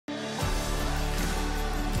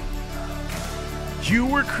You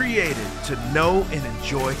were created to know and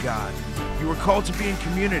enjoy God. You were called to be in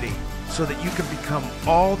community so that you can become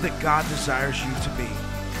all that God desires you to be.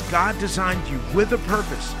 God designed you with a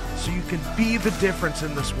purpose so you can be the difference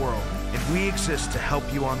in this world, and we exist to help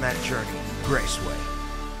you on that journey. Graceway.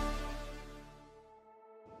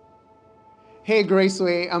 Hey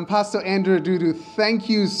Graceway, I'm Pastor Andrew Dudu. Thank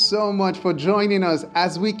you so much for joining us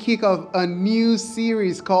as we kick off a new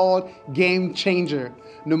series called Game Changer.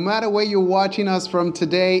 No matter where you're watching us from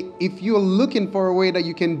today, if you're looking for a way that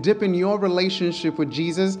you can dip in your relationship with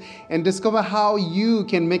Jesus and discover how you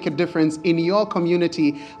can make a difference in your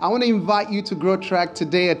community, I want to invite you to Grow Track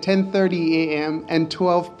today at 10:30 a.m. and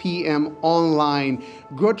 12 p.m. online.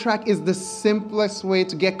 Grow Track is the simplest way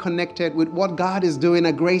to get connected with what God is doing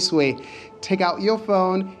at Graceway. Take out your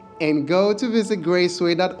phone and go to visit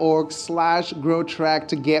graceway.org/growtrack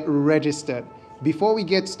to get registered. Before we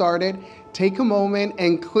get started, take a moment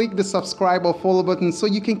and click the subscribe or follow button so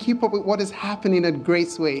you can keep up with what is happening at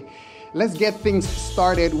Graceway. Let's get things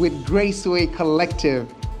started with Graceway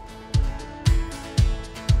Collective.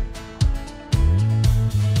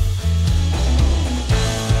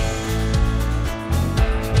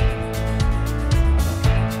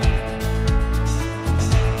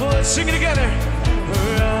 Let's sing it together.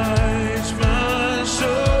 Rise, my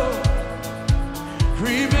soul,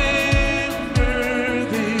 remember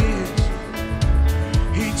this.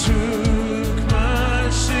 He took my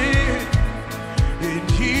sin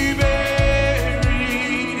and he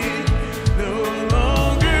buried it. No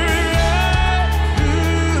longer I who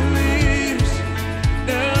lives,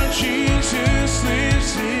 now Jesus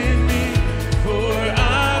lives in me. For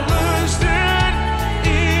I was dead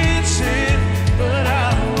in sin, but I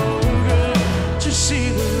see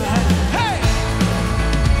the light. Hey!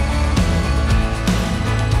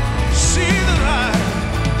 See the light.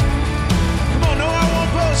 Come on, no, I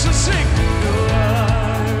won't boast. Let's sing. No, I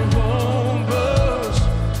won't boast,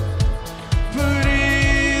 but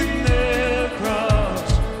in the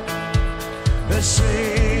cross that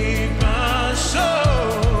saved my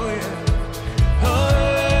soul. Yeah.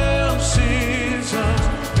 All else is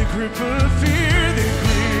lost. The grip of fear, the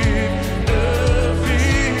grip of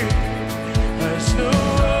fear has no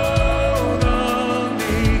hold on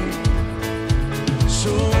me.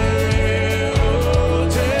 So where, oh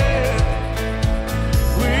death,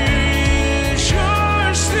 where is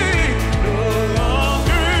your sting? No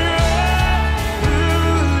longer I who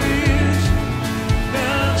lives,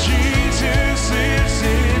 now Jesus lives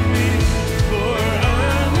in me. For I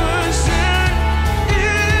was dead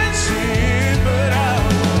in sin, but I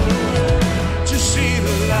woke to see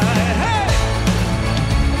the light. Hey!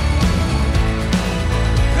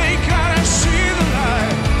 Thank God I see the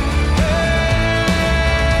light.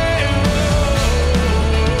 Hey,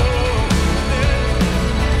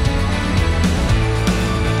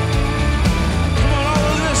 come on, all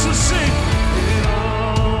of this, let's sing it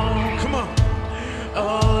all. Come on,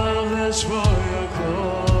 all of this for your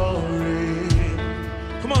glory.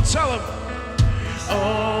 Come on, tell him.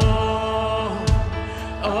 All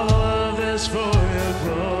of this for your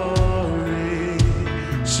glory.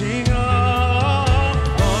 Sing all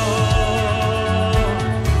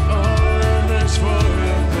of this for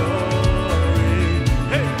your glory.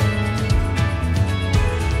 Hey.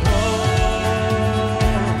 All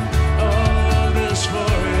of this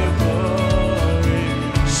for your glory.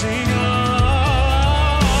 Sing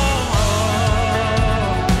all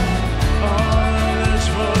of this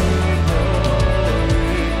for your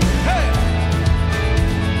glory. Hey.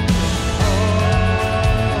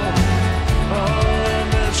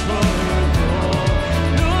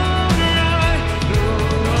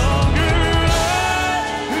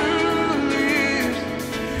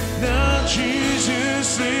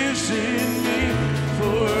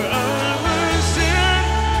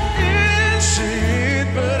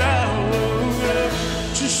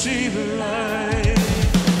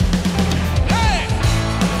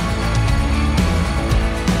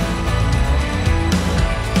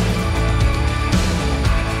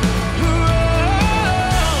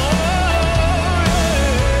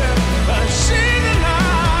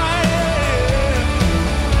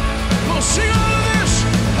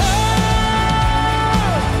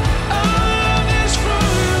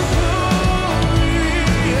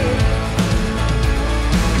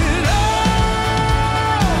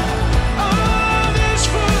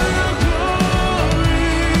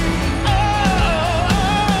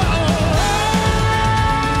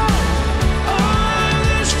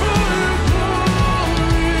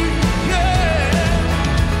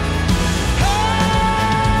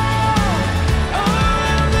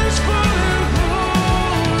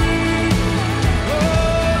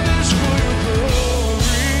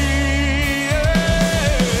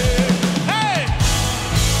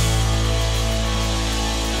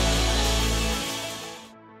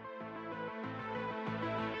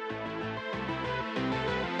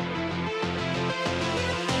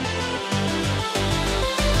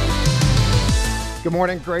 Good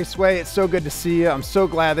morning, Graceway. It's so good to see you. I'm so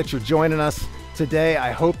glad that you're joining us today.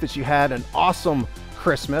 I hope that you had an awesome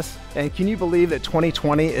Christmas. And can you believe that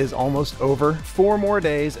 2020 is almost over? 4 more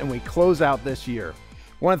days and we close out this year.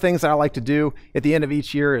 One of the things that I like to do at the end of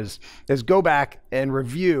each year is go back and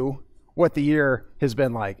review what the year has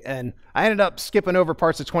been like. And I ended up skipping over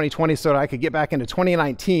parts of 2020 so that I could get back into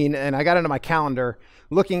 2019. And I got into my calendar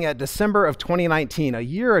looking at December of 2019, a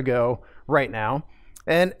year ago right now.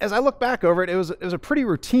 And as I look back over it, it was a pretty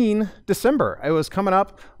routine December. I was coming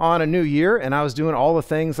up on a new year and I was doing all the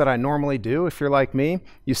things that I normally do. If you're like me,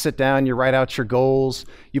 you sit down, you write out your goals,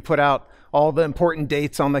 you put out all the important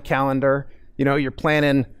dates on the calendar. You know, you're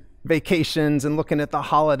planning vacations and looking at the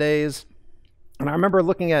holidays. And I remember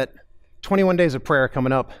looking at 21 days of prayer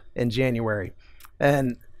coming up in January.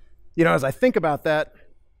 And, you know, as I think about that,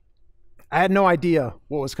 I had no idea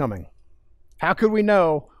what was coming. How could we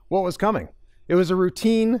know what was coming? It was a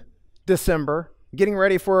routine December, getting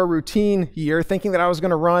ready for a routine year, thinking that I was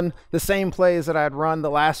going to run the same plays that I had run the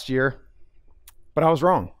last year, but I was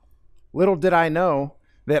wrong. Little did I know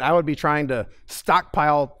that I would be trying to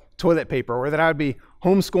stockpile toilet paper or that I would be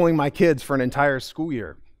homeschooling my kids for an entire school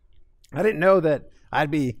year. I didn't know that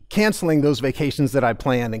I'd be canceling those vacations that I'd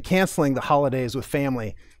planned and canceling the holidays with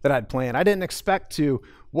family that I'd planned. I didn't expect to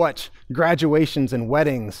watch graduations and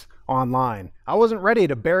weddings online. I wasn't ready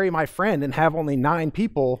to bury my friend and have only 9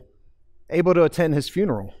 people able to attend his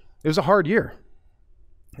funeral. It was a hard year.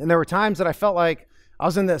 And there were times that I felt like I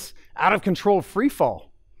was in this out of control free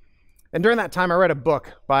fall. And during that time, I read a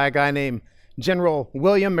book by a guy named General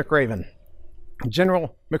William McRaven.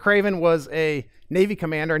 General McRaven was a Navy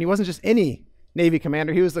commander, and he wasn't just any Navy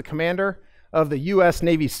commander. He was the commander of the U.S.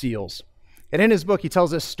 Navy SEALs. And in his book, he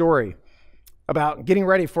tells this story about getting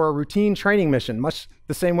ready for a routine training mission, much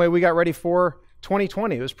the same way we got ready for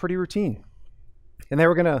 2020. It was pretty routine. And they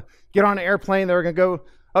were going to get on an airplane. They were going to go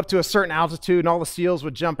up to a certain altitude, and all the SEALs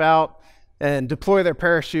would jump out and deploy their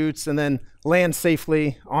parachutes and then land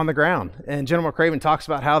safely on the ground. And General McRaven talks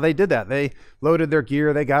about how they did that. They loaded their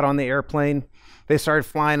gear. They got on the airplane. They started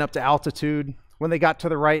flying up to altitude. When they got to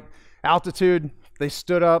the right altitude, they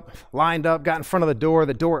stood up, lined up, got in front of the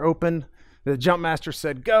door opened, the jump master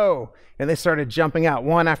said, "Go," and they started jumping out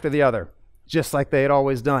one after the other, just like they had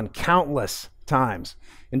always done countless times.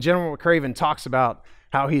 And General McRaven talks about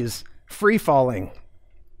how he's free falling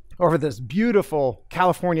over this beautiful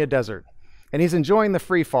California desert, and he's enjoying the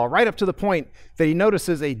free fall right up to the point that he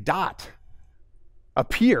notices a dot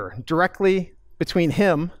appear directly between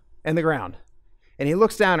him and the ground. And he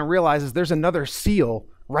looks down and realizes there's another SEAL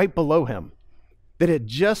right below him that had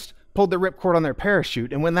just pulled the ripcord on their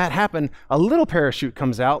parachute. And when that happened, a little parachute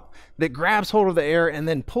comes out that grabs hold of the air and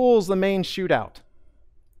then pulls the main chute out.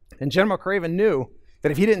 And General McRaven knew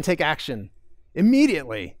that if he didn't take action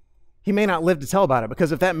immediately, he may not live to tell about it,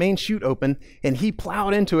 because if that main chute opened and he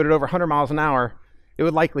plowed into it at over 100 miles an hour, it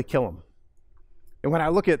would likely kill him. And when I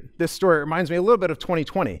look at this story, it reminds me a little bit of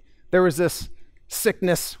 2020. There was this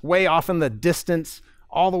sickness way off in the distance,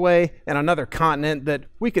 all the way in another continent that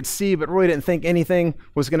we could see, but really didn't think anything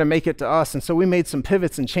was going to make it to us. And so we made some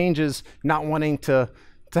pivots and changes, not wanting to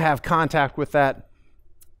have contact with that.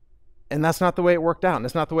 And that's not the way it worked out. And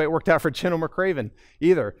it's not the way it worked out for General McRaven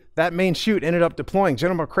either. That main chute ended up deploying.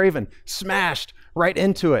 General McRaven smashed right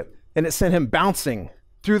into it, and it sent him bouncing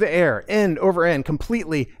through the air, end over end,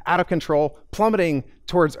 completely out of control, plummeting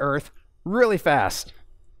towards Earth really fast.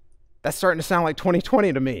 That's starting to sound like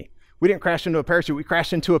 2020 to me. We didn't crash into a parachute, we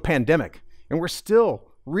crashed into a pandemic, and we're still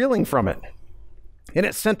reeling from it. And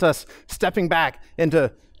it sent us stepping back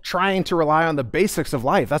into trying to rely on the basics of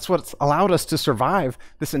life. That's what's allowed us to survive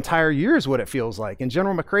this entire year, is what it feels like. And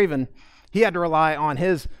General McRaven, he had to rely on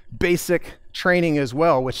his basic training as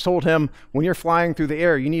well, which told him when you're flying through the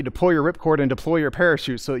air, you need to pull your ripcord and deploy your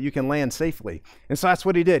parachute so that you can land safely. And so that's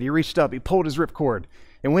what he did. He reached up, he pulled his ripcord.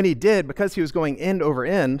 And when he did, because he was going end over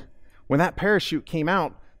end, when that parachute came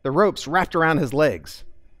out, the ropes wrapped around his legs.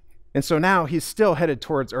 And so now he's still headed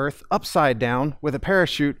towards Earth, upside down, with a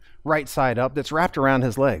parachute right side up that's wrapped around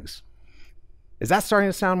his legs. Is that starting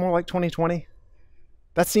to sound more like 2020?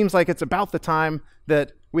 That seems like it's about the time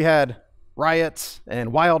that we had riots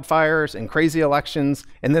and wildfires and crazy elections,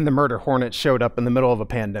 and then the murder hornet showed up in the middle of a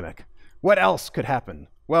pandemic. What else could happen?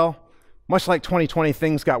 Well, much like 2020,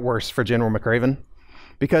 things got worse for General McRaven,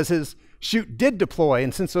 because his chute did deploy,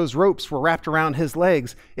 and since those ropes were wrapped around his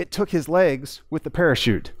legs, it took his legs with the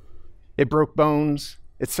parachute. It broke bones,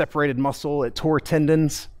 it separated muscle, it tore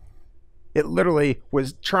tendons. It literally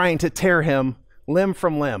was trying to tear him limb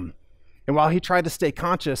from limb. And while he tried to stay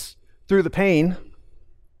conscious through the pain,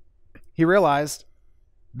 he realized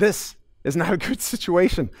this is not a good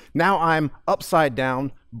situation. Now I'm upside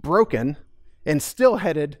down, broken, and still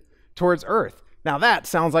headed towards earth. Now that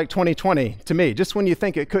sounds like 2020 to me. Just when you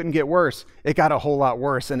think it couldn't get worse, it got a whole lot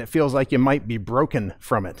worse, and it feels like you might be broken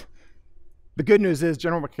from it. The good news is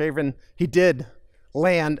General McCraven, he did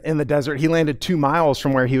land in the desert. He landed 2 miles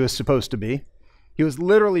from where he was supposed to be. He was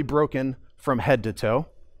literally broken from head to toe,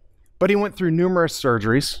 but he went through numerous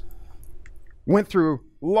surgeries, went through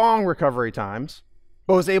long recovery times,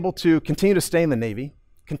 but was able to continue to stay in the Navy,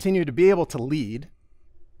 continue to be able to lead,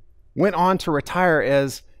 went on to retire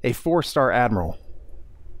as a 4-star admiral.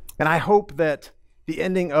 And I hope that the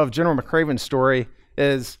ending of General McCraven's story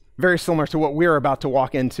is very similar to what we're about to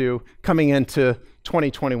walk into coming into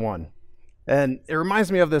 2021. And it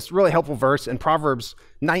reminds me of this really helpful verse in Proverbs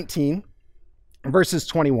 19, verses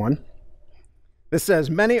 21. This says,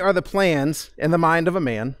 "Many are the plans in the mind of a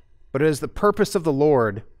man, but it is the purpose of the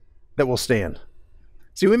Lord that will stand."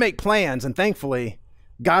 See, we make plans, and thankfully,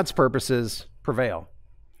 God's purposes prevail.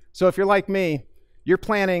 So if you're like me, you're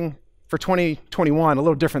planning for 2021 a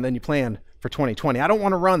little different than you planned for 2020. I don't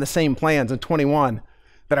want to run the same plans in 21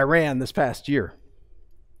 that I ran this past year.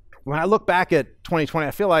 When I look back at 2020,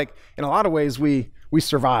 I feel like in a lot of ways we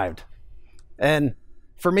survived. And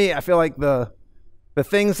for me, I feel like the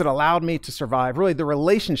things that allowed me to survive, really the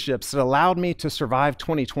relationships that allowed me to survive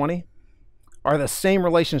 2020 are the same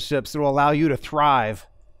relationships that will allow you to thrive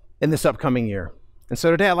in this upcoming year. And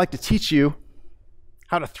so today I'd like to teach you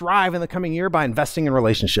how to thrive in the coming year by investing in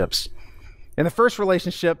relationships. And the first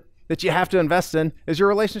relationship that you have to invest in is your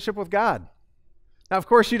relationship with God. Now, of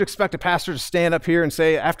course, you'd expect a pastor to stand up here and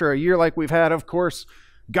say, after a year like we've had, of course,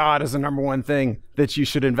 God is the number one thing that you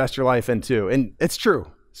should invest your life into. And it's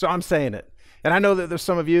true. So I'm saying it. And I know that there's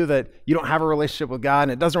some of you that you don't have a relationship with God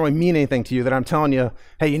and it doesn't really mean anything to you, that I'm telling you,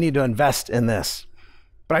 hey, you need to invest in this.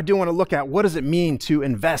 But I do want to look at what does it mean to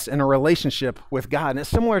invest in a relationship with God? And it's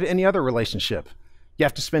similar to any other relationship. You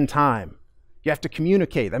have to spend time. You have to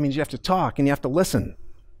communicate. That means you have to talk and you have to listen.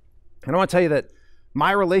 And I want to tell you that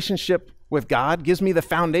my relationship with God gives me the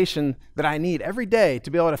foundation that I need every day to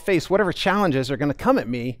be able to face whatever challenges are going to come at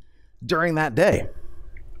me during that day.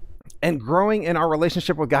 And growing in our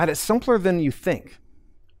relationship with God is simpler than you think.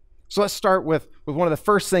 So let's start with one of the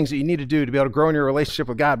first things that you need to do to be able to grow in your relationship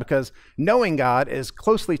with God, because knowing God is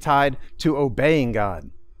closely tied to obeying God.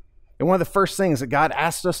 And one of the first things that God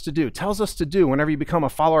asks us to do, tells us to do whenever you become a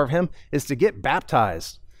follower of him, is to get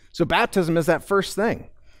baptized. So baptism is that first thing.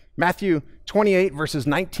 Matthew 28 verses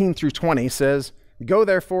 19 through 20 says, "Go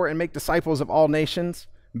therefore and make disciples of all nations,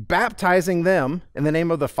 baptizing them in the name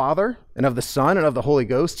of the Father and of the Son and of the Holy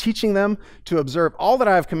Ghost, teaching them to observe all that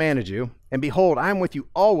I have commanded you. And behold, I am with you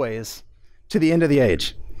always to the end of the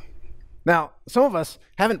age." Now, some of us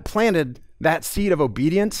haven't planted that seed of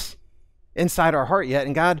obedience inside our heart yet,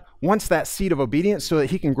 and God wants that seed of obedience so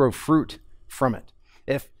that he can grow fruit from it.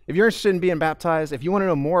 If you're interested in being baptized, if you want to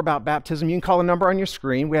know more about baptism, you can call the number on your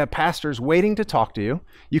screen. We have pastors waiting to talk to you.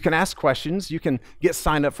 You can ask questions. You can get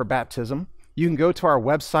signed up for baptism. You can go to our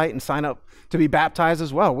website and sign up to be baptized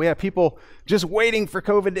as well. We have people just waiting for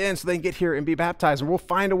COVID to end so they can get here and be baptized, and we'll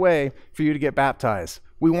find a way for you to get baptized.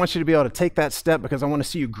 We want you to be able to take that step because I want to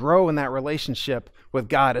see you grow in that relationship with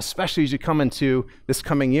God, especially as you come into this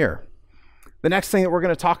coming year. The next thing that we're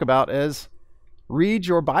going to talk about is read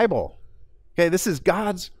your Bible. Okay, this is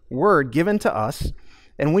God's word given to us.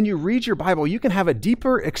 And when you read your Bible, you can have a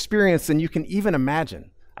deeper experience than you can even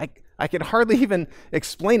imagine. I can hardly even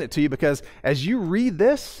explain it to you because as you read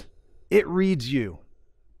this, it reads you.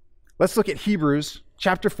 Let's look at Hebrews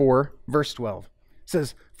chapter 4, verse 12. It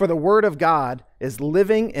says, "For the word of God is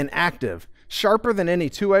living and active, sharper than any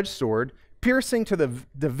two-edged sword, piercing to the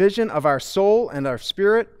division of our soul and our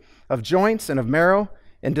spirit, of joints and of marrow,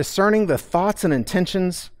 and discerning the thoughts and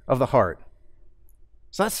intentions of the heart."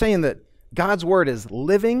 So that's saying that God's word is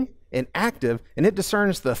living and active, and it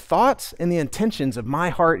discerns the thoughts and the intentions of my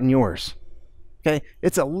heart and yours. Okay?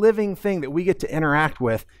 It's a living thing that we get to interact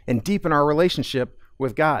with and deepen our relationship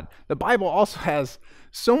with God. The Bible also has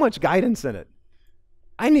so much guidance in it.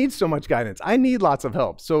 I need so much guidance. I need lots of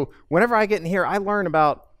help. So whenever I get in here, I learn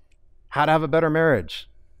about how to have a better marriage,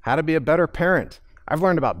 how to be a better parent. I've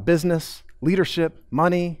learned about business, leadership,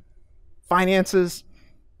 money, finances.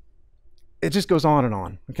 It just goes on and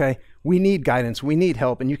on, okay? We need guidance, we need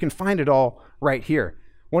help, and you can find it all right here.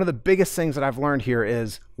 One of the biggest things that I've learned here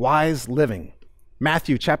is wise living.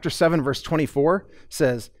 Matthew chapter 7, verse 24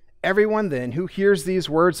 says, "Everyone then who hears these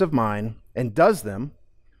words of mine and does them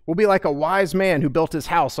will be like a wise man who built his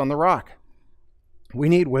house on the rock." We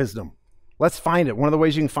need wisdom. Let's find it. One of the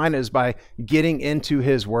ways you can find it is by getting into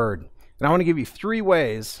his word. And I want to give you 3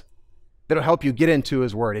 ways that'll help you get into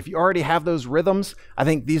his word. If you already have those rhythms, I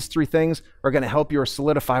think these 3 things are going to help you or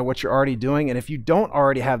solidify what you're already doing. And if you don't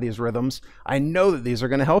already have these rhythms, I know that these are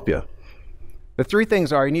going to help you. The 3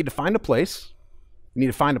 things are: you need to find a place, you need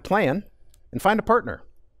to find a plan, and find a partner.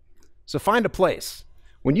 So find a place.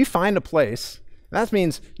 When you find a place, that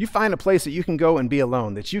means you find a place that you can go and be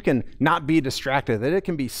alone, that you can not be distracted, that it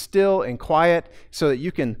can be still and quiet so that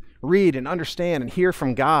you can read and understand and hear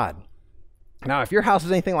from God. Now, if your house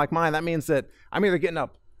is anything like mine, that means that I'm either getting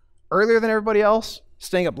up earlier than everybody else,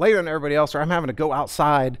 staying up later than everybody else, or I'm having to go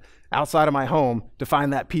outside of my home to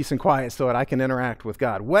find that peace and quiet so that I can interact with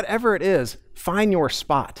God. Whatever it is, find your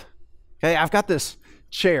spot. Okay, I've got this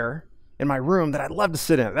chair in my room that I'd love to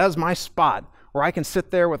sit in. That is my spot where I can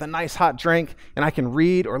sit there with a nice hot drink and I can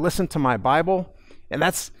read or listen to my Bible, and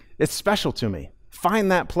it's special to me.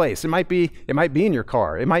 Find that place. It might be in your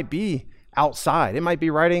car. It might be outside. It might be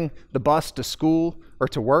riding the bus to school or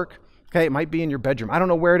to work. Okay, it might be in your bedroom. I don't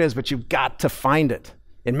know where it is, but you've got to find it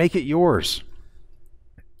and make it yours.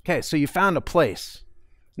 Okay, so you found a place.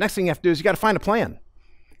 Next thing you have to do is you got to find a plan.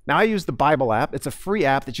 Now, I use the Bible app. It's a free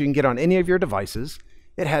app that you can get on any of your devices.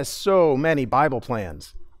 It has so many Bible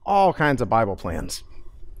plans, all kinds of Bible plans.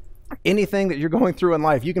 Anything that you're going through in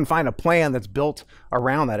life, you can find a plan that's built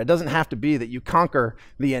around that. It doesn't have to be that you conquer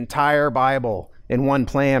the entire Bible in one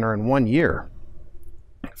plan or in one year.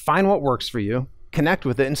 Find what works for you, connect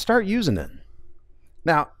with it, and start using it.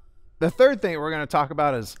 Now, the third thing we're going to talk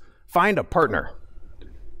about is find a partner.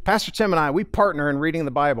 Pastor Tim and I, we partner in reading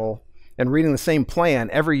the Bible and reading the same plan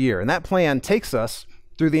every year. And that plan takes us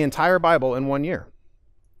through the entire Bible in 1 year.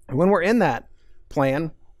 And when we're in that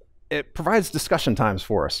plan, it provides discussion times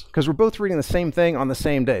for us because we're both reading the same thing on the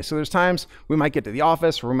same day. So there's times we might get to the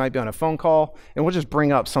office or we might be on a phone call and we'll just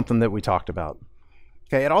bring up something that we talked about.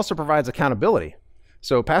 Okay, it also provides accountability.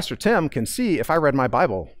 So Pastor Tim can see if I read my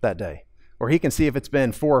Bible that day, or he can see if it's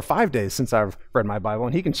been 4 or 5 days since I've read my Bible,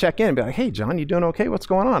 and he can check in and be like, hey, John, you doing okay? What's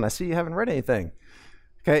going on? I see you haven't read anything.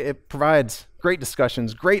 Okay, it provides great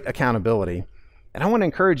discussions, great accountability. And I want to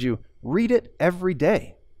encourage you, read it every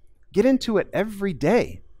day. Get into it every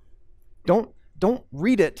day. Don't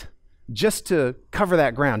read it just to cover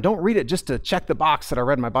that ground. Don't read it just to check the box that I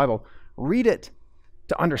read my Bible. Read it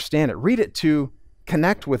to understand it. Read it to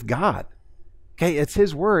connect with God. Okay, it's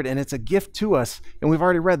his word and it's a gift to us. And we've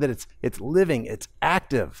already read that it's living, it's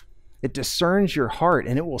active. It discerns your heart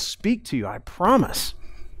and it will speak to you, I promise.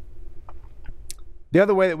 The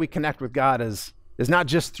other way that we connect with God is not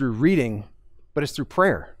just through reading, but it's through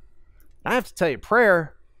prayer. I have to tell you,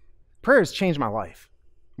 prayer has changed my life.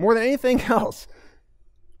 More than anything else,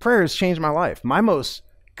 prayer has changed my life. My most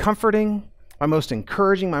comforting, my most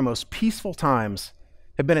encouraging, my most peaceful times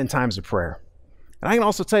have been in times of prayer. And I can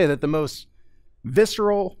also tell you that the most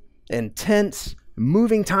visceral, intense,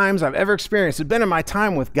 moving times I've ever experienced have been in my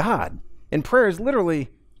time with God. And prayer is literally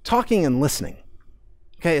talking and listening.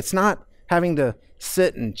 Okay, it's not having to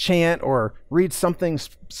sit and chant or read something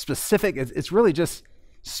specific. It's really just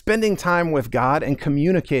spending time with God and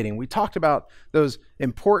communicating. We talked about those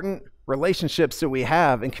important relationships that we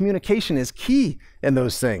have, and communication is key in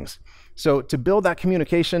those things. So to build that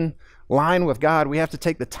communication line with God, we have to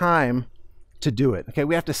take the time to do it. Okay,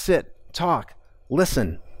 we have to sit, talk,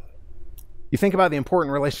 listen. You think about the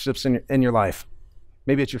important relationships in your life.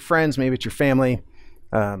 Maybe it's your friends, maybe it's your family,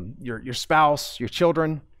 your spouse, your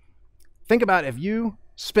children. Think about if you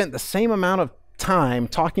spent the same amount of time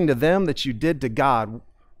talking to them that you did to God,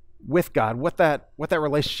 with God, what that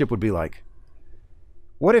relationship would be like.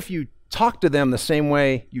 What if you talked to them the same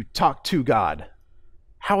way you talk to God?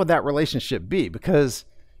 How would that relationship be? Because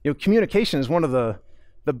communication is one of the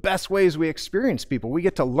best ways we experience people. We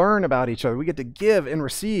get to learn about each other. We get to give and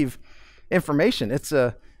receive information. It's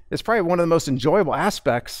probably one of the most enjoyable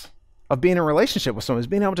aspects of being in a relationship with someone, is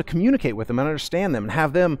being able to communicate with them and understand them and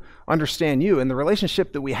have them understand you. And the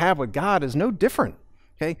relationship that we have with God is no different.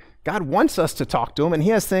 Okay? God wants us to talk to him, and he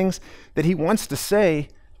has things that he wants to say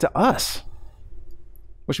to us.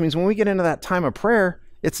 Which means when we get into that time of prayer,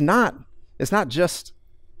 it's not just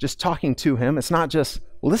talking to him. It's not just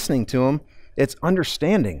listening to him. It's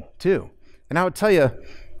understanding too. And I would tell you,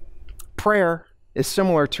 prayer is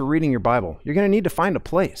similar to reading your Bible. You're going to need to find a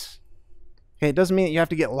place. Okay, it doesn't mean that you have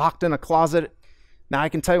to get locked in a closet. Now, I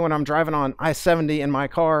can tell you when I'm driving on I-70 in my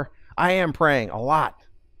car, I am praying a lot.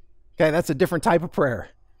 Okay, that's a different type of prayer.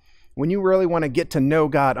 When you really want to get to know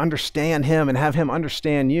God, understand him, and have him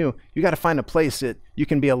understand you, you got to find a place that you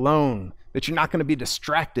can be alone, that you're not going to be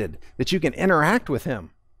distracted, that you can interact with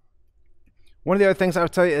him. One of the other things I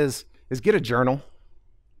would tell you is get a journal.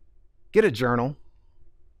 Get a journal.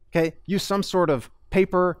 Okay, use some sort of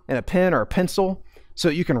paper and a pen or a pencil so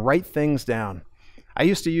that you can write things down. I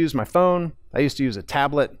used to use my phone. I used to use a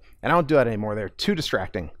tablet, and I don't do that anymore. They're too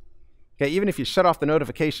distracting. Okay, even if you shut off the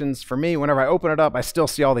notifications, for me, whenever I open it up, I still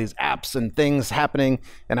see all these apps and things happening,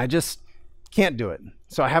 and I just can't do it.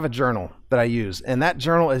 So I have a journal that I use, and that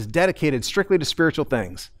journal is dedicated strictly to spiritual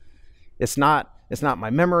things. It's not my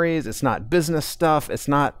memories, it's not business stuff, it's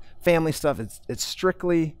not family stuff. It's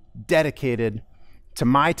strictly dedicated to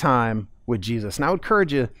my time with Jesus. And I would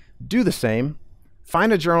encourage you, do the same.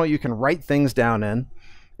 Find a journal you can write things down in.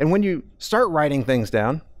 And when you start writing things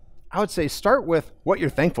down, I would say start with what you're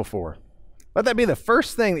thankful for. Let that be the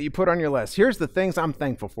first thing that you put on your list. Here's the things I'm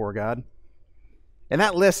thankful for, God. And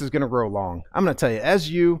that list is going to grow long. I'm going to tell you, as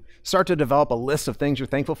you start to develop a list of things you're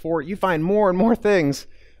thankful for, you find more and more things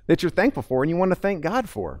that you're thankful for and you want to thank God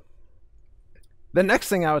for. The next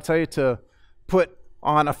thing I would tell you to put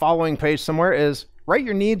on a following page somewhere is write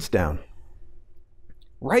your needs down.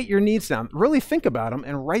 Write your needs down. Really think about them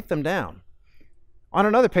and write them down. On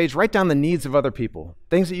another page, write down the needs of other people,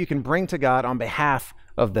 things that you can bring to God on behalf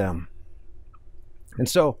of them. And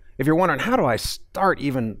so if you're wondering, how do I start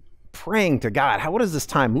even praying to God? What does this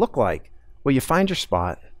time look like? Well, you find your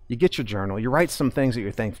spot, you get your journal, you write some things that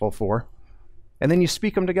you're thankful for, and then you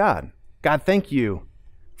speak them to God. God, thank you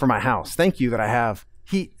for my house. Thank you that I have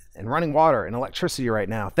heat and running water and electricity right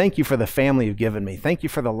now. Thank you for the family you've given me. Thank you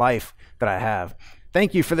for the life that I have.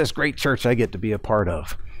 Thank you for this great church I get to be a part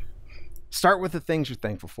of. Start with the things you're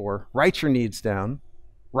thankful for. Write your needs down.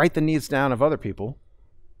 Write the needs down of other people.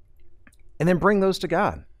 And then bring those to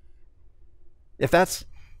God. If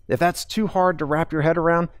that's too hard to wrap your head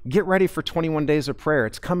around, get ready for 21 days of prayer.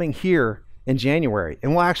 It's coming here in January.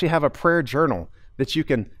 And we'll actually have a prayer journal that you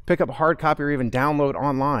can pick up a hard copy or even download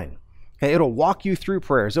online. Okay, it'll walk you through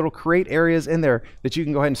prayers. It'll create areas in there that you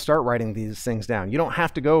can go ahead and start writing these things down. You don't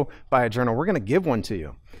have to go buy a journal. We're going to give one to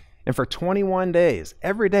you. And for 21 days,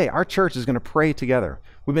 every day, our church is going to pray together.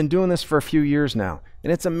 We've been doing this for a few years now,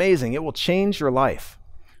 and it's amazing. It will change your life.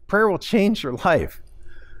 Prayer will change your life.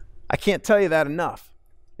 I can't tell you that enough.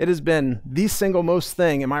 It has been the single most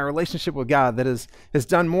thing in my relationship with God that has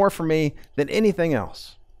done more for me than anything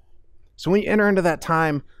else. So when you enter into that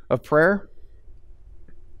time of prayer,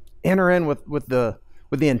 enter in with the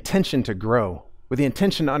intention to grow, with the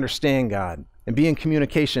intention to understand God and be in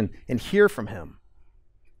communication and hear from Him.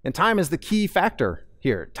 And time is the key factor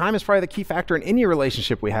here. Time is probably the key factor in any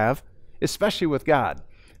relationship we have, especially with God.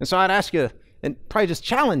 And so I'd ask you, and probably just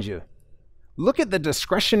challenge you, look at the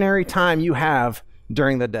discretionary time you have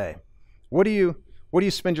during the day. What do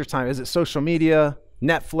you spend your time? Is it social media,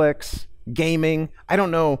 Netflix, gaming? I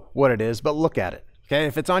don't know what it is, but look at it. Okay,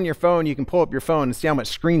 if it's on your phone, you can pull up your phone and see how much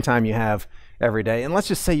screen time you have every day. And let's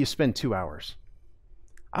just say you spend 2 hours.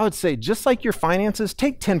 I would say, just like your finances,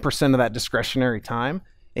 take 10% of that discretionary time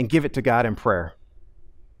and give it to God in prayer.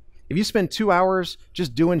 If you spend 2 hours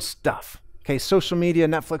just doing stuff, okay, social media,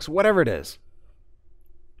 Netflix, whatever it is,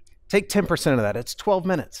 take 10% of that. It's 12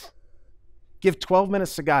 minutes. Give 12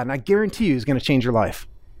 minutes to God, and I guarantee you He's going to change your life.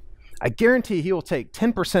 I guarantee He will take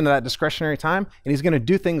 10% of that discretionary time, and He's going to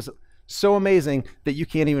do things so amazing that you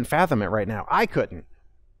can't even fathom it right now. I couldn't.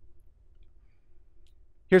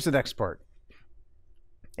 Here's the next part.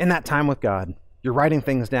 In that time with God, you're writing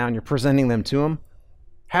things down, you're presenting them to Him.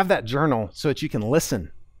 Have that journal so that you can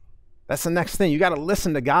listen. That's the next thing. You got to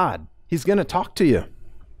listen to God. He's going to talk to you.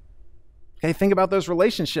 Okay, think about those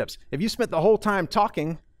relationships. If you spent the whole time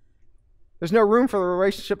talking, there's no room for the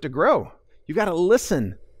relationship to grow. You got to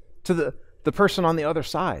listen to the person on the other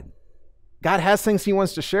side. God has things He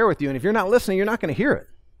wants to share with you, and if you're not listening, you're not going to hear it.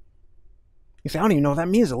 You say, I don't even know what that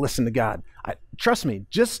means to listen to God. Trust me,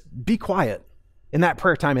 just be quiet in that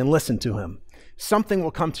prayer time and listen to Him. Something will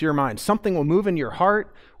come to your mind. Something will move in your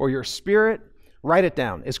heart or your spirit. Write it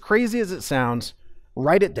down. As crazy as it sounds,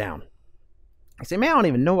 write it down. I say, man, I don't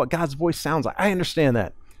even know what God's voice sounds like. I understand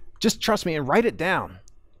that. Just trust me and write it down.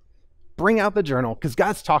 Bring out the journal because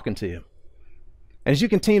God's talking to you. And as you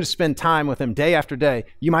continue to spend time with Him day after day,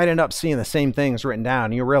 you might end up seeing the same things written down,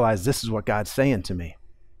 and you'll realize this is what God's saying to me.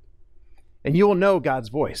 And you will know God's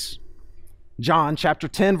voice. John chapter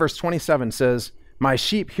 10, verse 27 says, my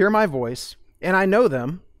sheep hear my voice, and I know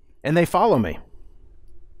them, and they follow me.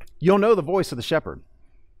 You'll know the voice of the shepherd.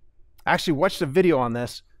 I actually watched a video on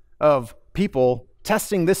this of people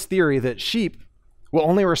testing this theory that sheep will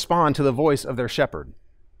only respond to the voice of their shepherd.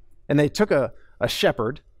 And they took a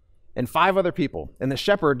shepherd and 5 other people, and the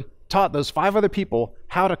shepherd taught those 5 other people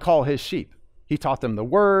how to call his sheep. He taught them the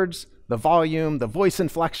words, the volume, the voice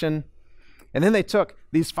inflection. And then they took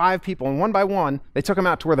these 5 people, and one by one, they took them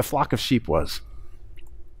out to where the flock of sheep was.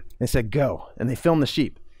 They said, go. And they filmed the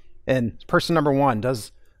sheep. And person number 1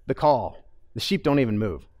 does the call. the sheep don't even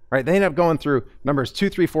move, right? They end up going through numbers 2,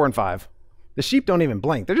 3, 4, and 5. The sheep don't even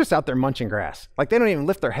blink. They're just out there munching grass. Like they don't even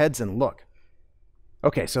lift their heads and look.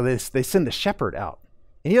 Okay, so they send the shepherd out.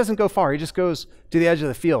 And he doesn't go far. He just goes to the edge of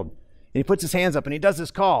the field. And he puts his hands up and he does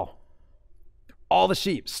this call. All the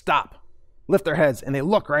sheep stop, lift their heads, and they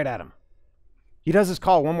look right at him. He does his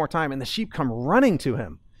call one more time, and the sheep come running to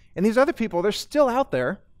him. And these other people, they're still out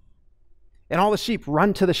there. And all the sheep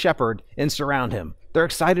run to the shepherd and surround him. They're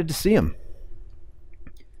excited to see him.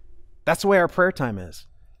 That's the way our prayer time is.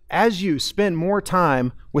 As you spend more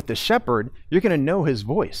time with the shepherd, you're going to know his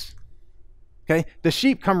voice. Okay? The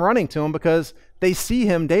sheep come running to him because they see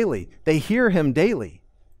him daily. They hear him daily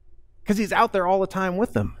because he's out there all the time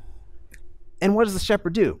with them. And what does the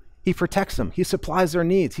shepherd do? He protects them. He supplies their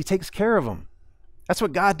needs. He takes care of them. That's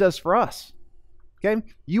what God does for us. Okay?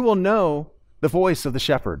 You will know the voice of the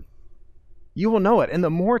shepherd. You will know it. And the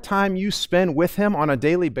more time you spend with him on a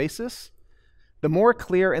daily basis, the more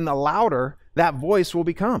clear and the louder that voice will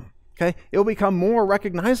become. Okay? It will become more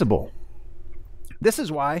recognizable. This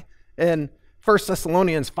is why in 1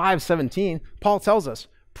 Thessalonians 5:17, Paul tells us,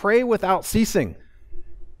 pray without ceasing.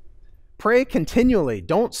 Pray continually.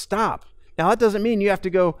 Don't stop. Now, that doesn't mean you have to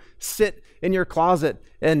go sit in your closet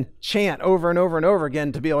and chant over and over and over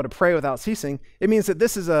again to be able to pray without ceasing. It means that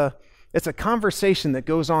it's a conversation that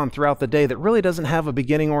goes on throughout the day that really doesn't have a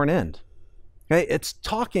beginning or an end. Okay? It's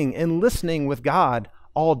talking and listening with God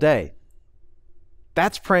all day.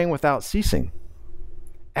 That's praying without ceasing.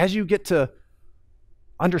 As you get to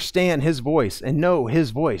understand his voice and know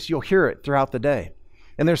his voice, you'll hear it throughout the day.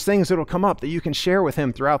 And there's things that will come up that you can share with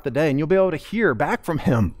him throughout the day, and you'll be able to hear back from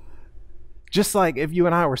him. Just like if you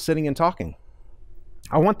and I were sitting and talking.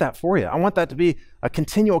 I want that for you. I want that to be a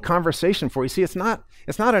continual conversation for you. See, it's not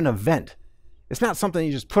an event. It's not something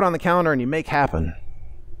you just put on the calendar and you make happen.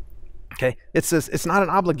 Okay? It's not an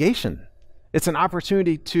obligation. It's an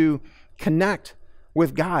opportunity to connect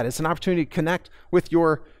with God. It's an opportunity to connect with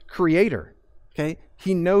your Creator. Okay?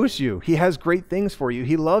 He knows you. He has great things for you.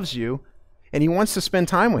 He loves you, and he wants to spend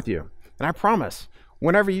time with you. And I promise,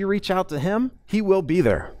 whenever you reach out to him, he will be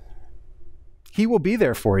there. He will be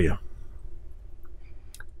there for you.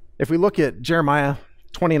 If we look at Jeremiah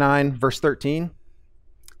 29, verse 13,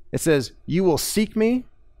 it says, you will seek me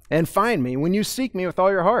and find me when you seek me with all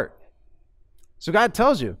your heart. So God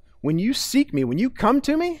tells you, when you seek me, when you come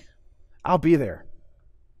to me, I'll be there.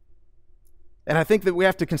 And I think that we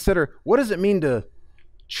have to consider, what does it mean to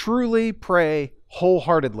truly pray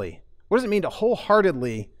wholeheartedly? What does it mean to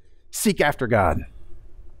wholeheartedly seek after God?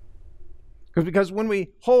 Because when we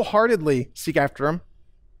wholeheartedly seek after him,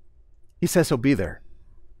 he says he'll be there.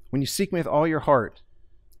 When you seek me with all your heart,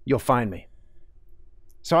 you'll find me.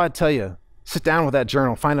 So I'd tell you, sit down with that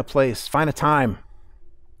journal, find a place, find a time,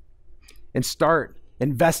 and start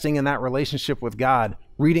investing in that relationship with God,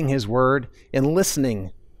 reading his word and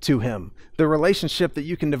listening to him. The relationship that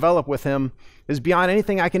you can develop with him is beyond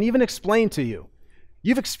anything I can even explain to you.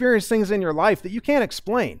 You've experienced things in your life that you can't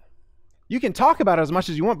explain. You can talk about it as much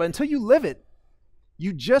as you want, but until you live it,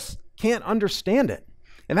 you just can't understand it.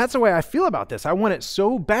 And that's the way I feel about this. I want it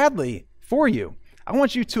so badly for you. I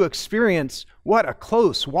want you to experience what a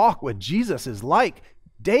close walk with Jesus is like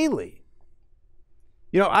daily.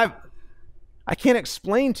 You know, I can't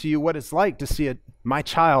explain to you what it's like to see my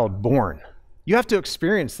child born. You have to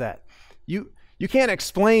experience that. You can't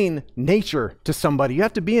explain nature to somebody. You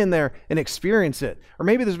have to be in there and experience it. Or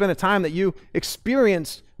maybe there's been a time that you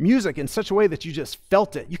experienced music in such a way that you just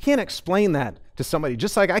felt it. You can't explain that to somebody.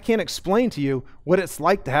 Just like I can't explain to you what it's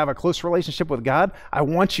like to have a close relationship with God, I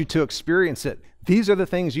want you to experience it. These are the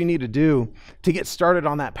things you need to do to get started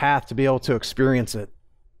on that path to be able to experience it.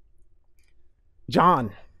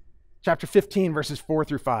 John chapter 15, verses 4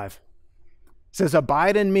 through 5 says,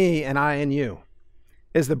 abide in me and I in you.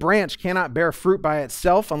 As the branch cannot bear fruit by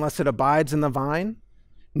itself unless it abides in the vine,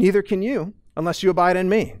 neither can you unless you abide in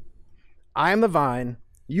me. I am the vine,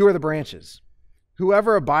 you are the branches.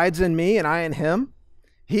 Whoever abides in me and I in him,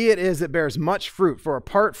 he it is that bears much fruit, for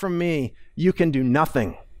apart from me, you can do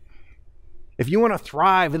nothing. If you want to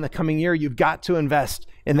thrive in the coming year, you've got to invest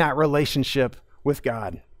in that relationship with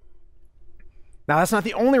God. Now, that's not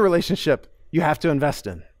the only relationship you have to invest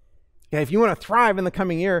in. Okay, if you want to thrive in the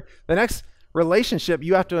coming year, the next relationship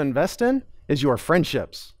you have to invest in is your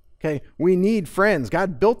friendships. Okay, we need friends.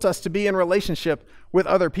 God built us to be in relationship with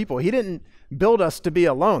other people. He didn't build us to be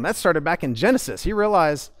alone. That started back in Genesis. He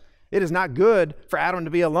realized it is not good for Adam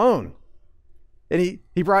to be alone. And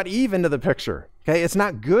he brought Eve into the picture. Okay, it's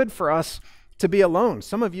not good for us to be alone.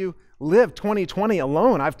 Some of you live 2020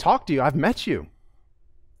 alone. I've talked to you. I've met you.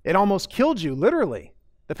 It almost killed you, literally.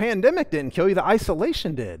 The pandemic didn't kill you. The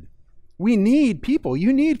isolation did. We need people.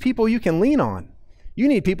 You need people you can lean on. You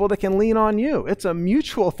need people that can lean on you. It's a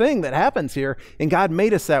mutual thing that happens here, and God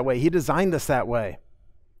made us that way. He designed us that way.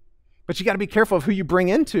 But you got to be careful of who you bring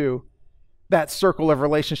into that circle of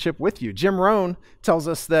relationship with you. Jim Rohn tells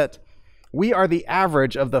us that we are the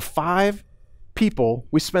average of the 5 people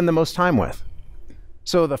we spend the most time with.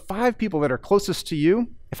 So the 5 people that are closest to you,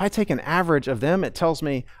 if I take an average of them, it tells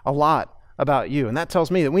me a lot about you. And that tells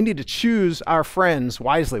me that we need to choose our friends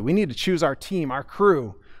wisely. We need to choose our team, our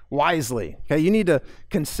crew wisely. Okay, you need to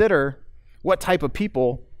consider what type of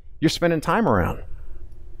people you're spending time around.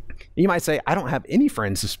 You might say, I don't have any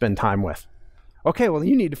friends to spend time with. Okay, well,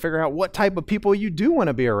 you need to figure out what type of people you do want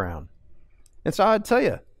to be around. And so I'd tell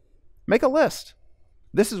you, make a list.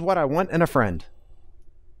 This is what I want in a friend.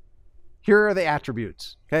 Here are the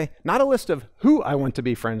attributes, okay? Not a list of who I want to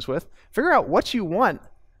be friends with. Figure out what you want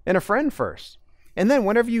in a friend first. And then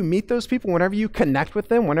whenever you meet those people, whenever you connect with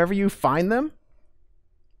them, whenever you find them,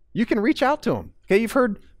 you can reach out to them. Okay, you've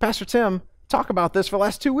heard Pastor Tim talk about this for the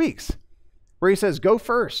last 2 weeks, where he says, go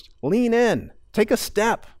first, lean in, take a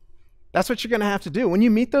step. That's what you're going to have to do. When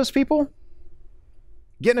you meet those people,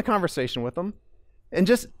 get in a conversation with them and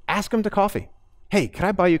just ask them to coffee. Hey, could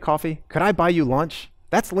I buy you coffee? Could I buy you lunch?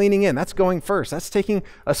 That's leaning in. That's going first. That's taking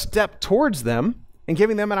a step towards them and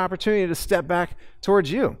giving them an opportunity to step back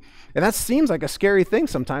towards you. And that seems like a scary thing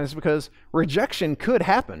sometimes because rejection could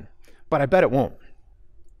happen, but I bet it won't.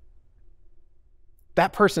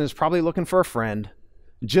 That person is probably looking for a friend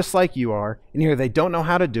just like you are, and either they don't know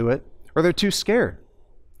how to do it or they're too scared.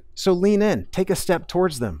 So lean in, take a step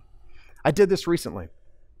towards them. I did this recently.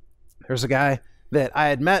 There's a guy that I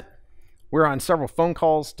had met. We were on several phone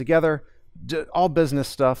calls together, all business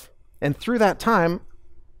stuff. And through that time,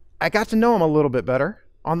 I got to know him a little bit better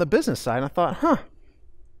on the business side. And I thought,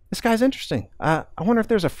 this guy's interesting. I wonder if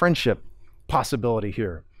there's a friendship possibility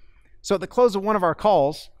here. So at the close of one of our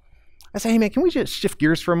calls, I said, hey man, can we just shift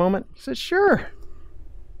gears for a moment? He said, sure.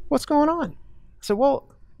 What's going on? I said,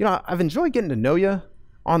 well, I've enjoyed getting to know you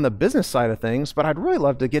on the business side of things, but I'd really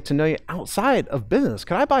love to get to know you outside of business.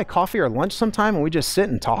 Could I buy coffee or lunch sometime and we just sit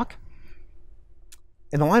and talk?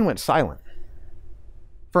 And the line went silent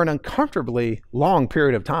for an uncomfortably long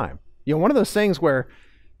period of time. One of those things where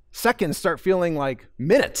seconds start feeling like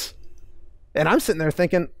minutes. And I'm sitting there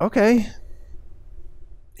thinking, okay,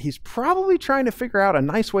 he's probably trying to figure out a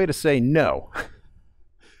nice way to say no.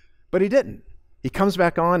 But he didn't. He comes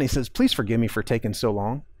back on, he says, please forgive me for taking so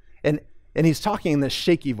long. And he's talking in this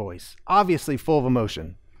shaky voice, obviously full of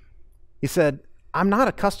emotion. He said, I'm not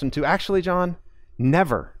accustomed to, actually, John,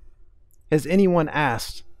 never has anyone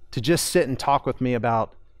asked to just sit and talk with me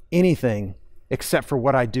about anything except for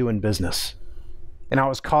what I do in business. And I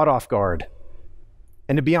was caught off guard.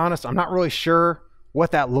 And to be honest, I'm not really sure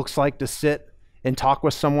what that looks like to sit and talk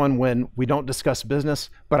with someone when we don't discuss business,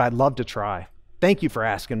 but I'd love to try. Thank you for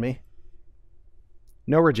asking me.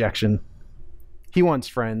 No rejection. He wants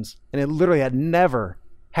friends, and it literally had never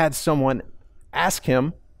had someone ask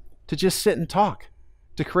him to just sit and talk,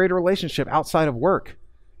 to create a relationship outside of work.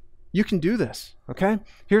 You can do this, okay?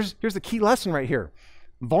 Here's the key lesson right here.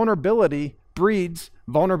 Vulnerability breeds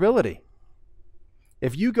vulnerability.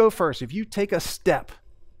 If you go first, if you take a step,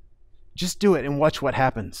 just do it and watch what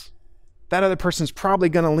happens. That other person's probably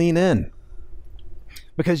going to lean in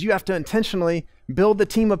because you have to intentionally build the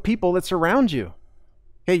team of people that's around you.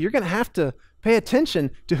 Okay, you're going to have to pay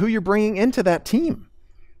attention to who you're bringing into that team.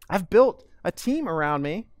 I've built a team around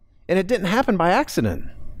me, and it didn't happen by accident.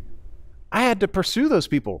 I had to pursue those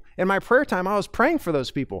people. In my prayer time, I was praying for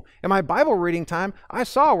those people. In my Bible reading time, I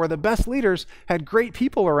saw where the best leaders had great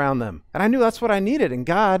people around them. And I knew that's what I needed. And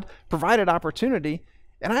God provided opportunity,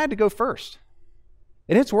 and I had to go first.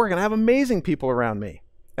 And it's working. I have amazing people around me,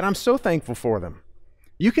 and I'm so thankful for them.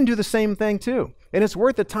 You can do the same thing too. And it's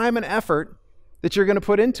worth the time and effort that you're going to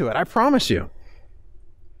put into it. I promise you.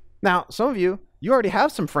 Now, some of you already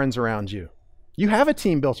have some friends around you. You have a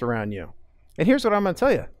team built around you. And here's what I'm going to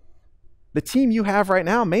tell you. The team you have right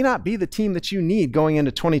now may not be the team that you need going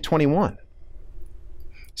into 2021.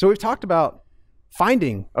 So we've talked about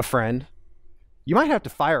finding a friend. You might have to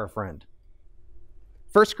fire a friend.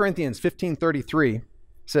 1 Corinthians 15:33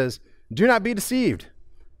 says, do not be deceived.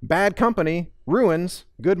 Bad company ruins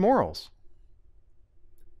good morals.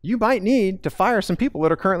 You might need to fire some people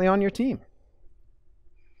that are currently on your team.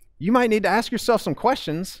 You might need to ask yourself some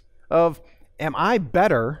questions of, am I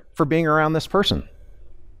better for being around this person?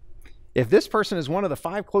 If this person is one of the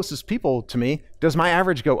 5 closest people to me, does my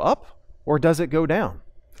average go up or does it go down?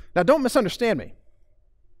 Now, don't misunderstand me.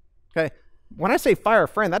 Okay? when I say fire a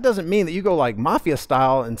friend, that doesn't mean that you go like mafia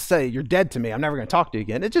style and say, you're dead to me, I'm never going to talk to you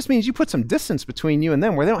again. It just means you put some distance between you and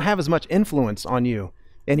them where they don't have as much influence on you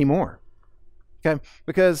anymore. Okay?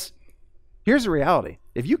 Because here's the reality.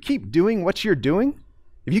 If you keep doing what you're doing,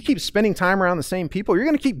 if you keep spending time around the same people, you're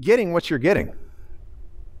going to keep getting what you're getting.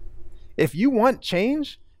 If you want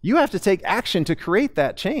change, you have to take action to create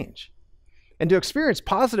that change. And to experience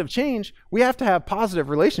positive change, we have to have positive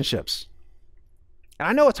relationships. And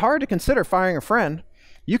I know it's hard to consider firing a friend.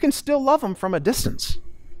 You can still love them from a distance.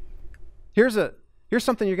 Here's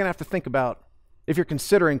something you're going to have to think about if you're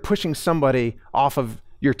considering pushing somebody off of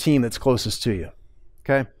your team that's closest to you.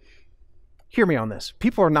 Okay? Hear me on this.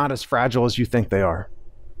 People are not as fragile as you think they are.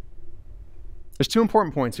 There's two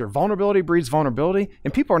important points here. Vulnerability breeds vulnerability,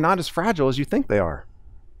 and people are not as fragile as you think they are.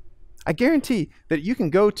 I guarantee that you can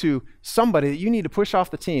go to somebody that you need to push off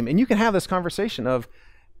the team, and you can have this conversation of,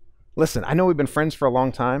 listen, I know we've been friends for a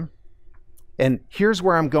long time, and here's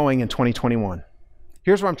where I'm going in 2021.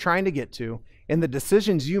 Here's where I'm trying to get to, and the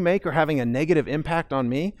decisions you make are having a negative impact on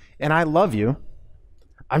me, and I love you.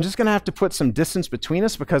 I'm just going to have to put some distance between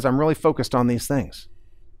us because I'm really focused on these things.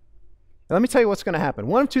 And let me tell you what's going to happen.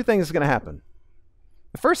 One of two things is going to happen.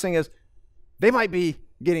 The first thing is they might be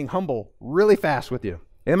getting humble really fast with you.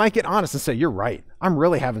 They might get honest and say, you're right. I'm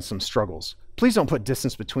really having some struggles. Please don't put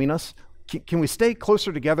distance between us. Can we stay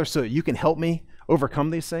closer together so that you can help me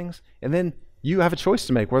overcome these things? And then you have a choice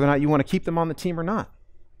to make whether or not you want to keep them on the team or not.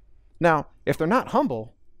 Now, if they're not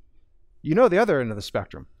humble, you know the other end of the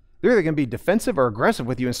spectrum. They're either going to be defensive or aggressive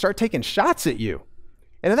with you and start taking shots at you.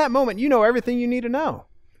 And in that moment, you know everything you need to know.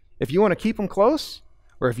 If you want to keep them close,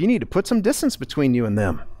 or if you need to put some distance between you and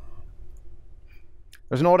them.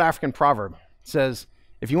 There's an old African proverb. It says,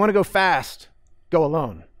 if you want to go fast, go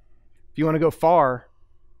alone. If you want to go far,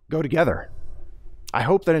 go together. I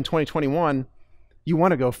hope that in 2021, you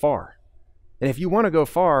want to go far. And if you want to go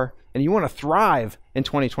far and you want to thrive in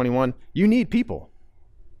 2021, you need people.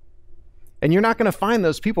 And you're not going to find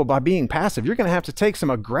those people by being passive. You're going to have to take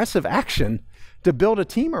some aggressive action to build a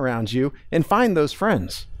team around you and find those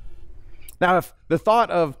friends. Now, if the thought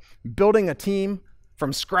of building a team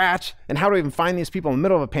from scratch and how to even find these people in the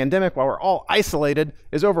middle of a pandemic while we're all isolated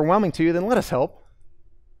is overwhelming to you, then let us help.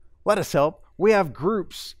 Let us help. We have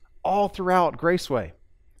groups all throughout Graceway.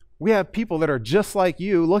 We have people that are just like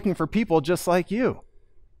you, looking for people just like you.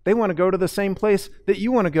 They want to go to the same place that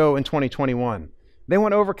you want to go in 2021. They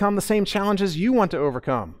want to overcome the same challenges you want to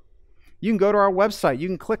overcome. You can go to our website. You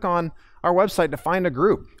can click on our website to find a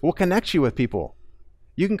group. We'll connect you with people.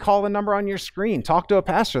 You can call the number on your screen, talk to a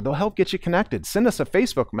pastor. They'll help get you connected. Send us a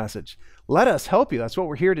Facebook message. Let us help you. That's what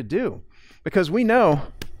we're here to do. Because we know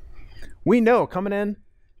coming in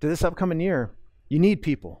to this upcoming year, you need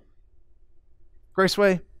people.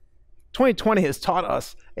 Graceway, 2020 has taught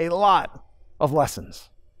us a lot of lessons.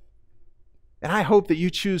 And I hope that you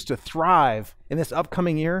choose to thrive in this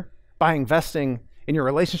upcoming year by investing in your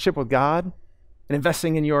relationship with God and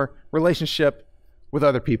investing in your relationship with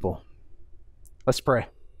other people. Let's pray.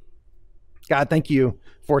 God, thank you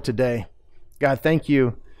for today. God, thank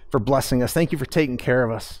you for blessing us. Thank you for taking care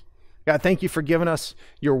of us. God, thank you for giving us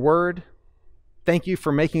your word. Thank you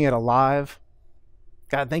for making it alive.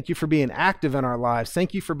 God, thank you for being active in our lives.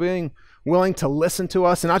 Thank you for being willing to listen to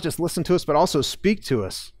us, and not just listen to us, but also speak to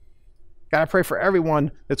us. God, I pray for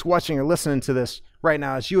everyone that's watching or listening to this right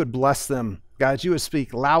now, as you would bless them. God, as you would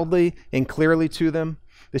speak loudly and clearly to them,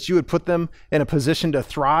 that you would put them in a position to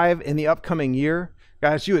thrive in the upcoming year.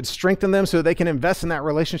 God, as you would strengthen them so they can invest in that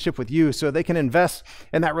relationship with you, so they can invest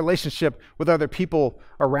in that relationship with other people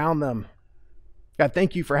around them. God,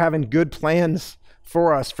 thank you for having good plans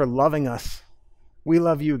for us, for loving us. We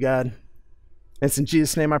love you, God. It's in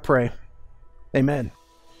Jesus' name I pray. Amen.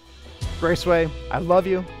 Graceway, I love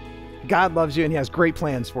you. God loves you, and he has great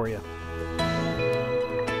plans for you.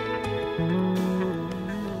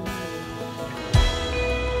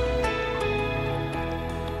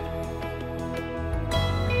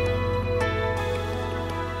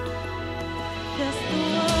 Yes, the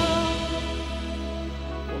world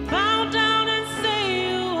will bow down and say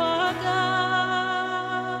you are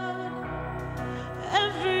God.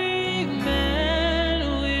 Every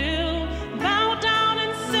man will bow down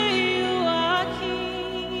and say you are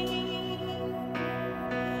King.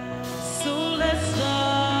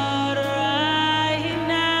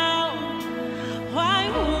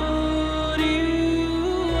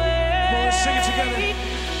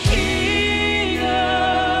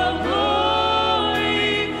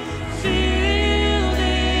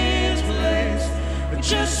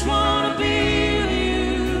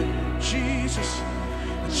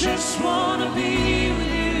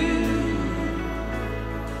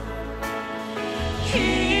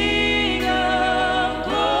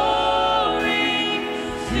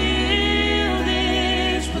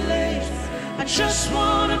 I just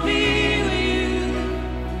wanna be with you.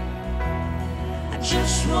 I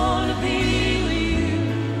just wanna be with you.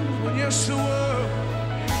 Well, yes, the world,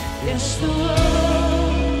 yes, the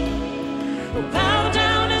world will bow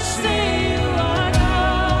down and say you are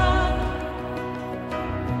God.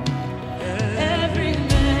 Every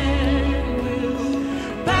man will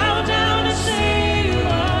bow down and say you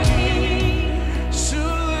are King. So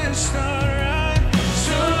let's start right.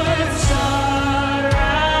 So let's start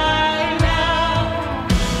right now.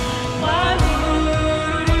 Why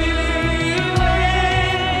would we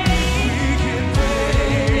wait? We can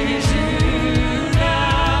praise you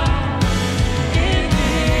now in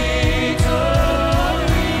victory.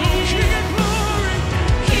 King of glory,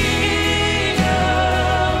 King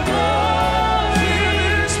of glory,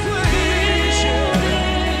 fill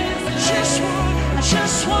this place. I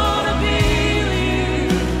just wanna be with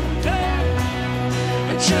you.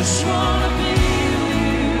 I just wanna be with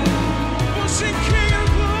you. We'll sing King of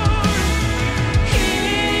glory,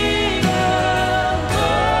 King of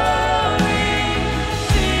glory,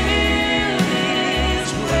 fill this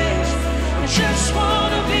place. I just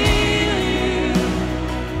wanna be with you.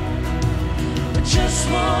 I just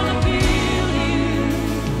wanna be with you.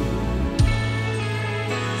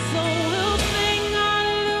 So we'll sing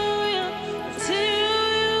hallelujah until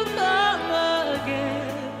you come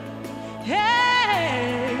again.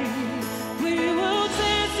 Hey, we will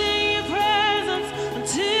dance in your presence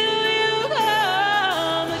until you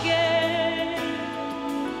come again.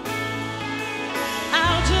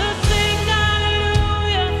 I'll just sing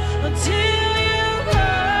hallelujah until you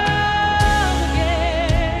come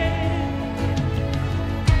again.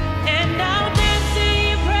 And I'll dance in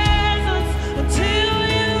your presence until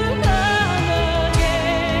you come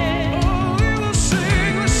again. Oh, we will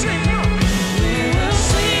sing, let's sing. We will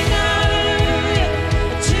sing hallelujah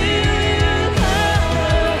until you come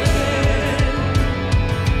again.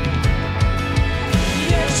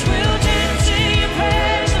 Yes, we'll dance in your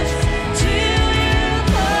presence till you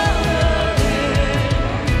come again.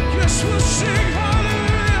 Yes, we'll sing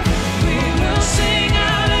hallelujah. We will sing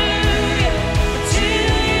hallelujah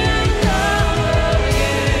until you come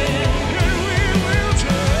again. And we will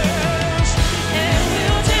dance. And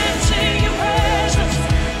we'll dance in your presence.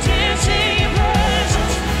 Dance in your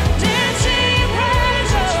presence. Dance in your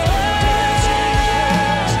presence.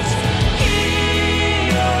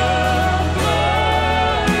 King of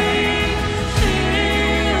glory,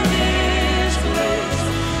 fill this place.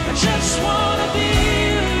 I just wanna be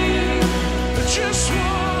with you.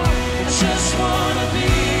 I just wanna be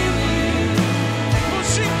with you. We'll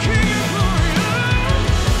sing King of glory,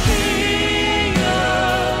 King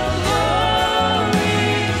of glory,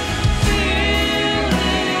 fill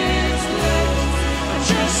this place. I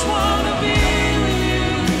just wanna be with you.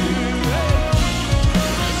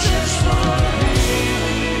 I just wanna be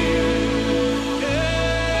with you.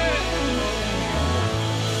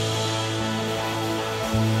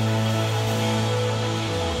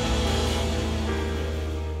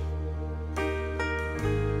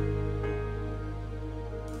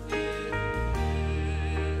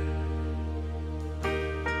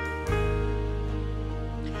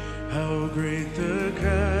 How great the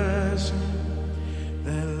chasm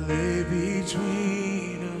that lay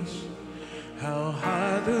between us. How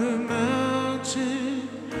high the mountain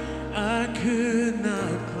I could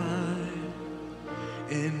not climb.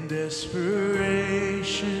 In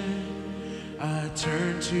desperation, I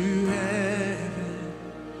turned to heaven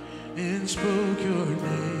and spoke your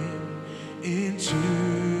name into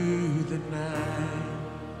the night.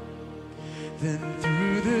 Then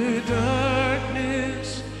through the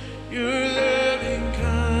darkness, your loving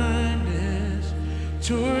kindness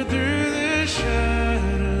tore through the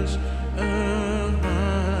shadows of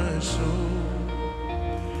my soul.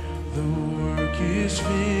 The work is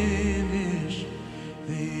finished,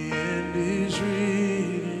 the end is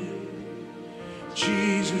written.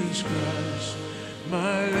 Jesus Christ,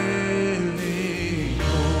 my living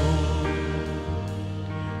hope.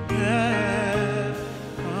 Yeah.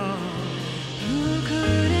 Who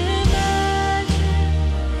could imagine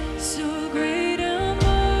so great a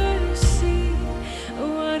mercy?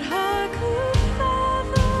 What heart could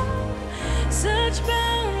fathom such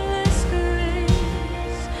boundless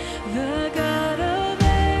grace? The God of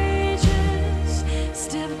ages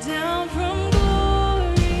stepped down from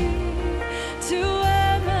glory to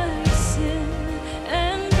wear my sin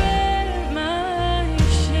and bear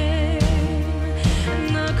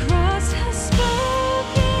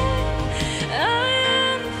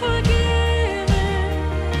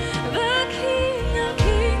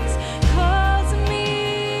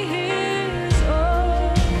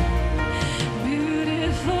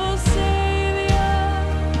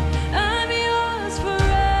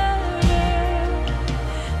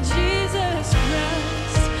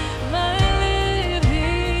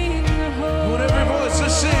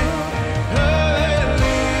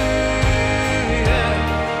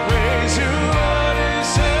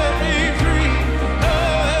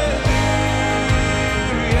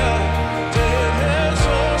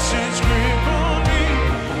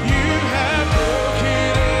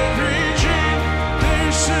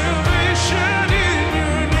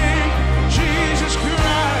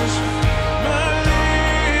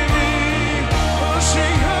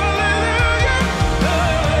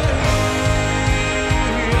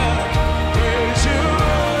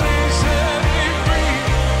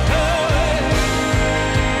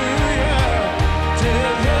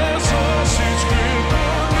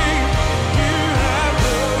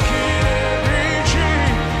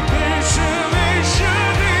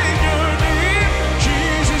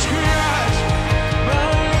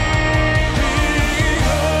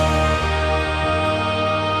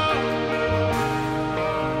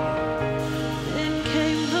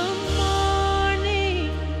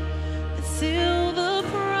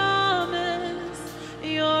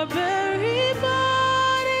our very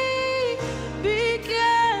body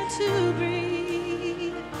began to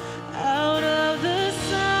breathe. Out of the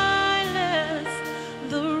silence,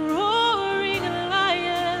 the roaring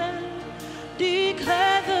lion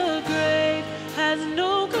declared the grave has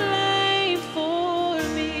no claim for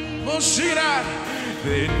me. Oh, sing it out.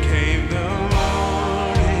 Then came the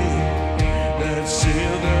morning that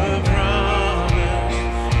sealed the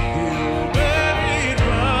promise. Your buried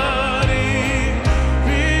body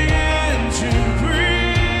began to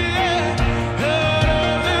breathe. Out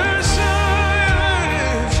of the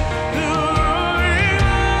silence, the roaring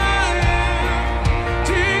lion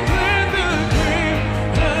declared the grave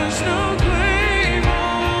has no claim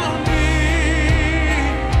on me.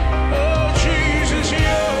 Oh, Jesus,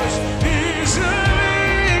 yours is the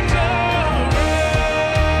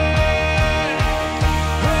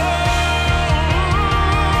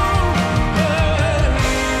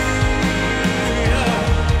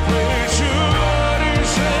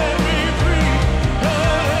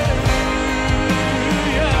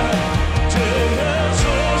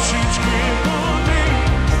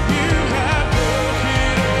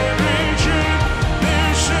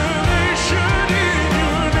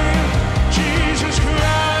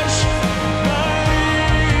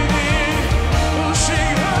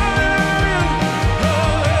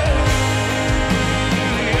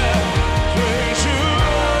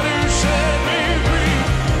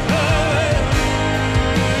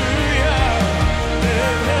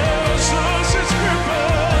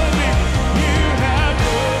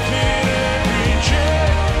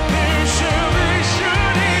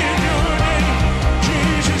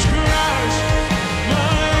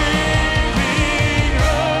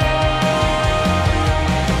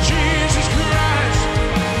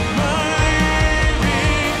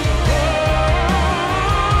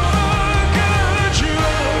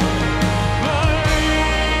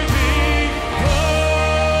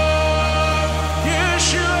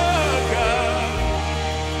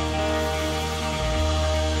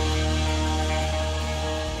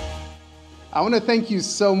I want to thank you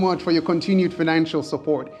so much for your continued financial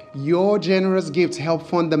support. Your generous gifts help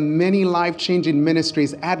fund the many life-changing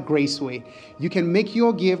ministries at Graceway. You can make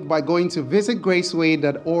your gift by going to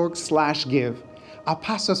visitgraceway.org/give. Our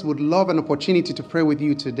pastors would love an opportunity to pray with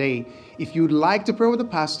you today. If you'd like to pray with a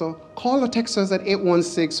pastor, call or text us at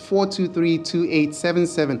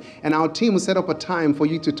 816-423-2877, and our team will set up a time for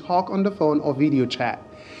you to talk on the phone or video chat.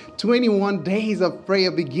 21 days of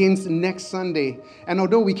prayer begins next Sunday. And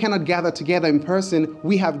although we cannot gather together in person,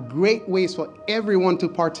 we have great ways for everyone to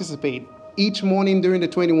participate. Each morning during the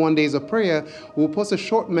 21 days of prayer, we'll post a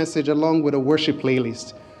short message along with a worship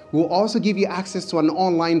playlist. We'll also give you access to an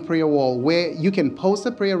online prayer wall where you can post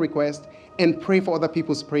a prayer request and pray for other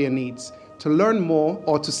people's prayer needs. To learn more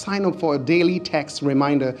or to sign up for a daily text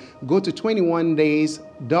reminder, go to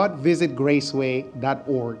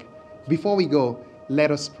 21days.visitgraceway.org. Before we go,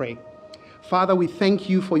 let us pray. Father, we thank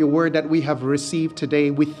you for your word that we have received today.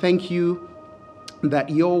 We thank you that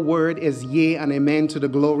your word is yea and amen to the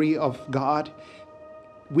glory of God.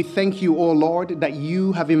 We thank you, O Lord, that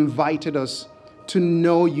you have invited us to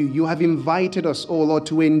know you. You have invited us, O Lord,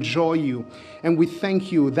 to enjoy you. And we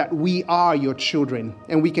thank you that we are your children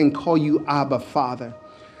and we can call you Abba, Father.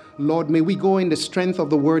 Lord, may we go in the strength of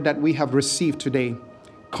the word that we have received today,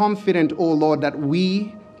 confident, O Lord, that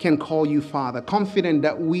we can call you Father, confident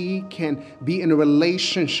that we can be in a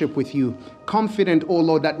relationship with you, confident, O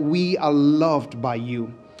Lord, that we are loved by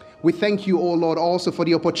you. We thank you, O Lord, also for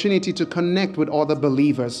the opportunity to connect with other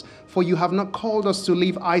believers, for you have not called us to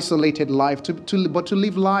live isolated life, but to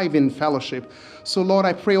live life in fellowship. So, Lord,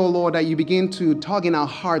 I pray, O Lord, that you begin to tug in our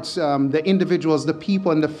hearts the individuals, the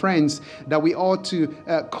people, and the friends that we ought to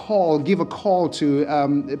give a call to,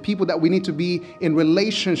 people that we need to be in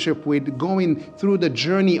relationship with, going through the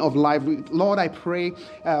journey of life. Lord, I pray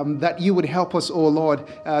that you would help us, O Lord,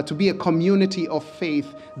 to be a community of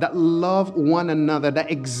faith that love one another, that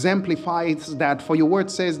exemplifies that. For your word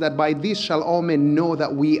says that by this shall all men know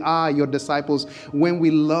that we are your disciples, when we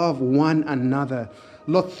love one another.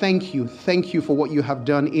 Lord, thank you. Thank you for what you have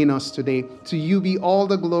done in us today. To you be all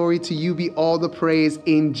the glory. To you be all the praise.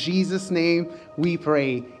 In Jesus' name we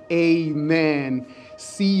pray. Amen.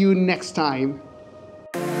 See you next time.